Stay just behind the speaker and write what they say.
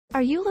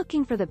Are you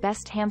looking for the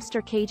best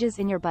hamster cages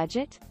in your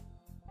budget?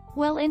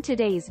 Well, in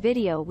today's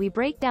video we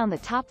break down the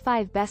top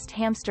 5 best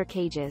hamster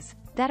cages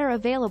that are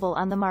available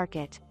on the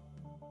market.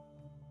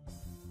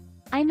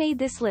 I made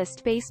this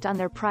list based on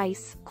their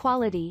price,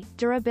 quality,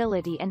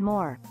 durability and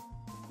more.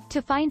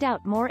 To find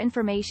out more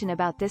information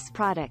about this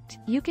product,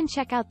 you can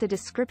check out the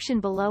description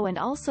below and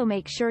also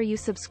make sure you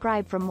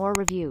subscribe for more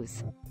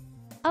reviews.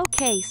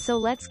 Okay, so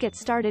let's get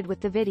started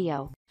with the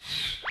video.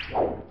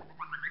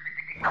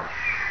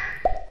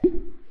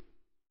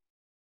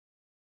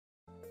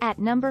 At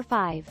number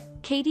 5,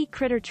 Kaytee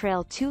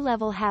CritterTrail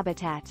 2-Level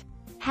Habitat.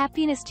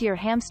 Happiness to your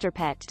hamster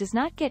pet does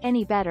not get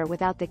any better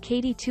without the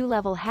Kaytee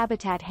 2-Level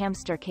Habitat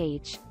Hamster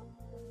Cage.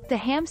 The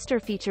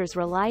hamster features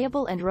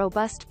reliable and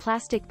robust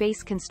plastic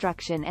base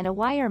construction and a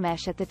wire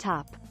mesh at the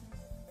top.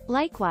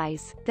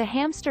 Likewise, the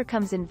hamster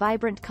comes in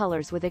vibrant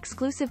colors with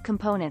exclusive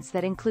components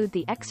that include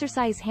the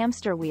exercise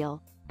hamster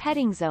wheel,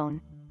 petting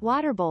zone,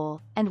 water bowl,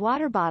 and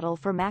water bottle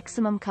for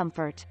maximum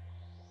comfort.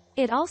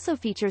 It also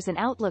features an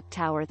outlook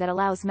tower that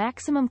allows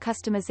maximum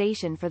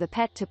customization for the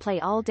pet to play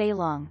all day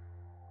long.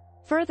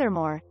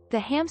 Furthermore, the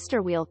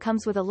hamster wheel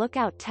comes with a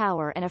lookout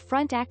tower and a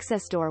front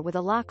access door with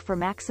a lock for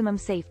maximum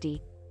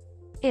safety.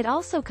 It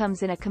also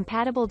comes in a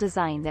compatible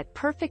design that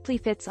perfectly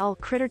fits all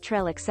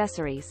CritterTrail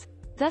accessories,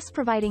 thus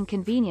providing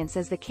convenience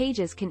as the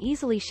cages can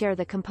easily share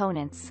the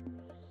components.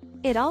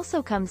 It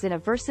also comes in a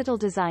versatile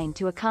design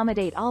to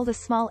accommodate all the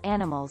small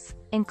animals,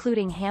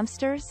 including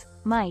hamsters,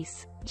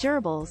 mice,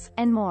 gerbils,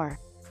 and more.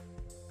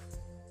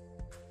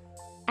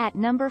 At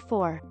number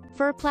 4,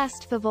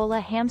 Ferplast Favola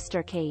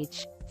Hamster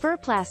Cage.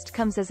 Ferplast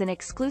comes as an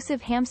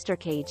exclusive hamster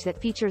cage that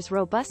features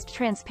robust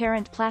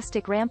transparent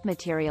plastic ramp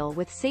material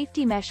with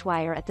safety mesh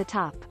wire at the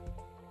top.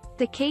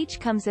 The cage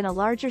comes in a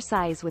larger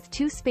size with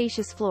 2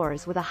 spacious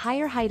floors with a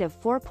higher height of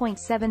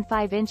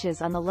 4.75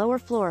 inches on the lower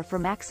floor for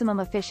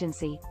maximum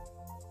efficiency.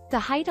 The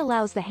height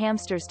allows the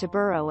hamsters to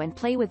burrow and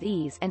play with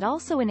ease and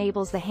also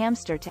enables the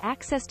hamster to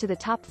access to the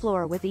top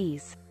floor with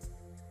ease.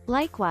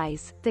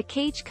 Likewise, the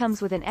cage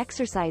comes with an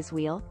exercise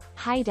wheel,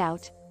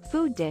 hideout,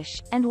 food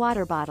dish, and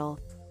water bottle.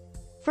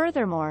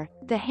 Furthermore,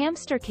 the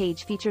hamster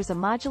cage features a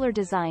modular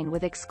design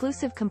with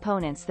exclusive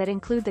components that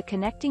include the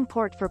connecting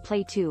port for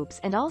play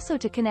tubes and also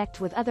to connect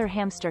with other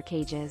hamster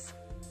cages.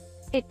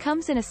 It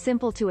comes in a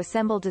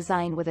simple-to-assemble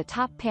design with a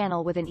top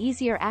panel with an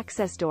easier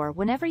access door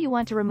whenever you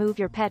want to remove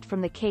your pet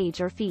from the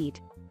cage or feed.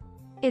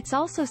 It's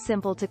also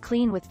simple to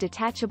clean with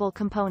detachable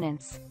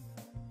components.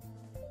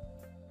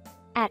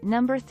 At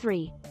number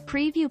 3,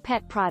 Prevue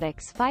Pet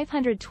Products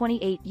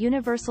 528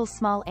 Universal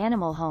Small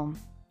Animal Home.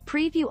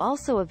 Prevue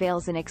also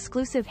avails an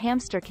exclusive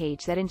hamster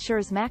cage that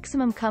ensures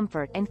maximum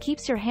comfort and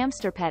keeps your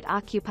hamster pet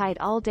occupied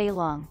all day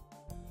long.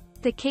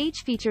 The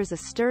cage features a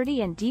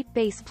sturdy and deep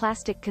base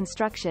plastic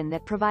construction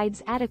that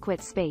provides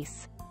adequate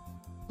space.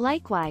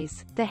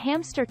 Likewise, the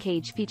hamster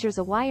cage features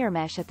a wire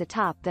mesh at the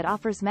top that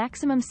offers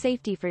maximum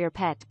safety for your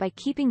pet by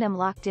keeping them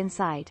locked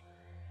inside.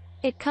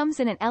 It comes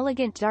in an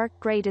elegant dark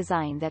gray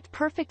design that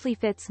perfectly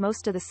fits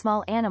most of the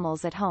small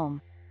animals at home.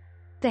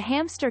 The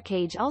hamster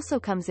cage also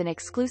comes in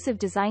exclusive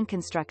design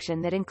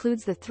construction that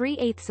includes the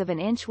 3/8 of an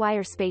inch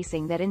wire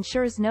spacing that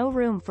ensures no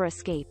room for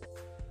escape.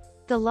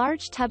 The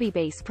large tubby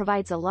base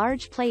provides a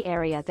large play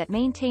area that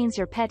maintains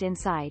your pet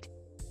inside.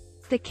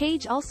 The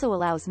cage also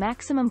allows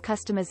maximum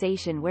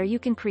customization where you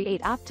can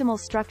create optimal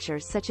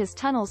structures such as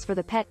tunnels for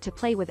the pet to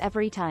play with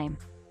every time.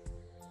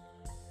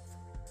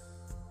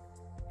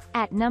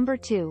 At number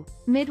 2,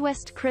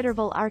 Midwest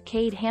Critterville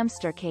Arcade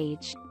Hamster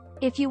Cage.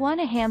 If you want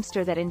a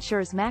hamster that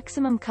ensures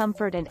maximum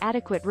comfort and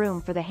adequate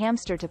room for the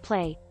hamster to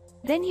play,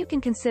 then you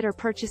can consider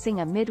purchasing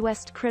a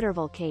Midwest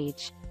Critterville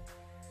cage.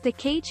 The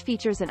cage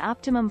features an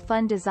optimum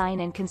fun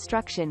design and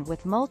construction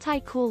with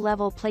multi-cool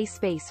level play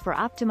space for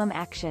optimum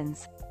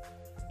actions.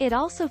 It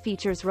also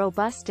features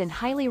robust and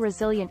highly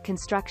resilient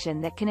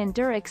construction that can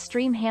endure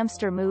extreme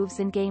hamster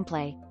moves and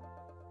gameplay.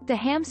 The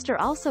hamster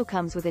also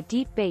comes with a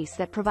deep base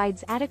that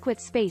provides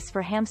adequate space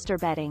for hamster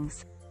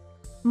beddings.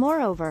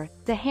 Moreover,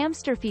 the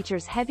hamster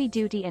features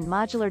heavy-duty and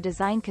modular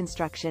design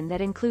construction that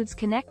includes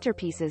connector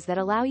pieces that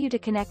allow you to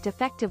connect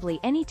effectively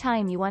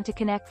anytime you want to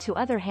connect to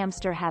other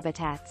hamster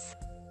habitats.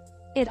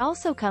 It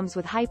also comes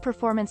with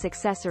high-performance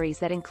accessories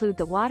that include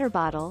the water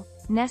bottle,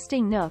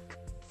 nesting nook,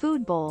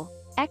 food bowl,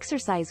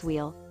 exercise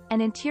wheel,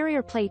 and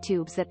interior play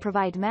tubes that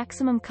provide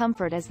maximum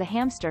comfort as the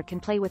hamster can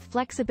play with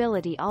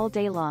flexibility all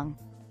day long.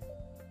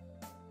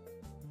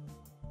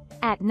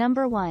 At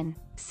number 1,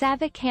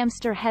 Savic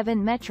Hamster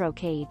Heaven Metro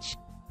Cage.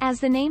 As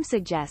the name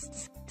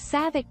suggests,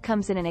 Savic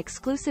comes in an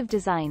exclusive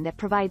design that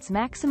provides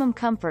maximum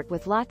comfort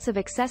with lots of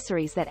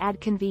accessories that add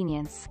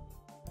convenience.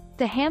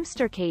 The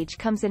hamster cage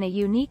comes in a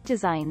unique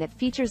design that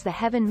features the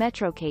Heaven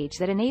Metro Cage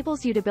that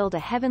enables you to build a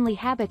heavenly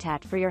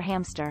habitat for your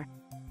hamster.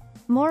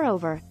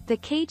 Moreover, the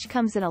cage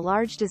comes in a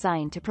large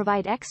design to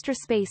provide extra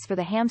space for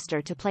the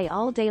hamster to play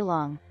all day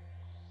long.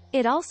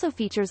 It also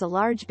features a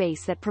large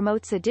base that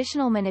promotes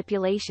additional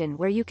manipulation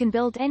where you can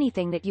build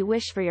anything that you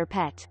wish for your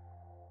pet.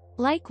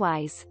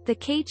 Likewise, the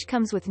cage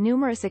comes with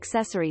numerous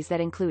accessories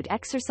that include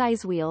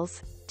exercise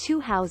wheels, 2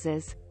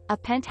 houses, a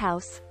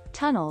penthouse,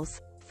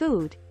 tunnels,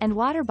 food, and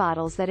water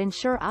bottles that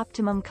ensure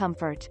optimum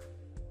comfort.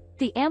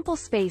 The ample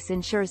space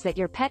ensures that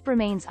your pet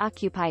remains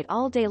occupied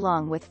all day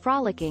long with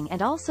frolicking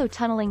and also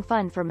tunneling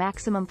fun for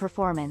maximum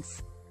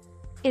performance.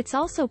 It's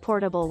also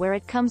portable where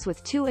it comes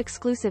with 2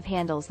 exclusive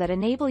handles that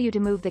enable you to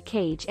move the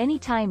cage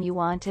anytime you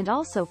want and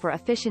also for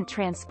efficient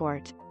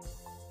transport.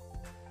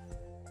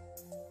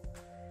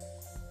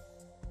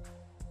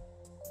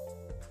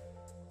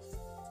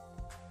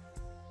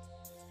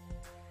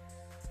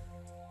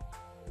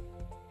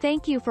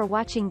 Thank you for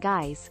watching,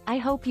 guys. I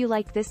hope you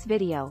like this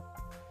video.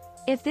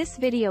 If this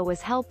video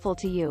was helpful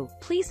to you,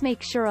 please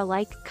make sure a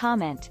like,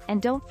 comment,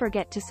 and don't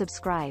forget to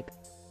subscribe.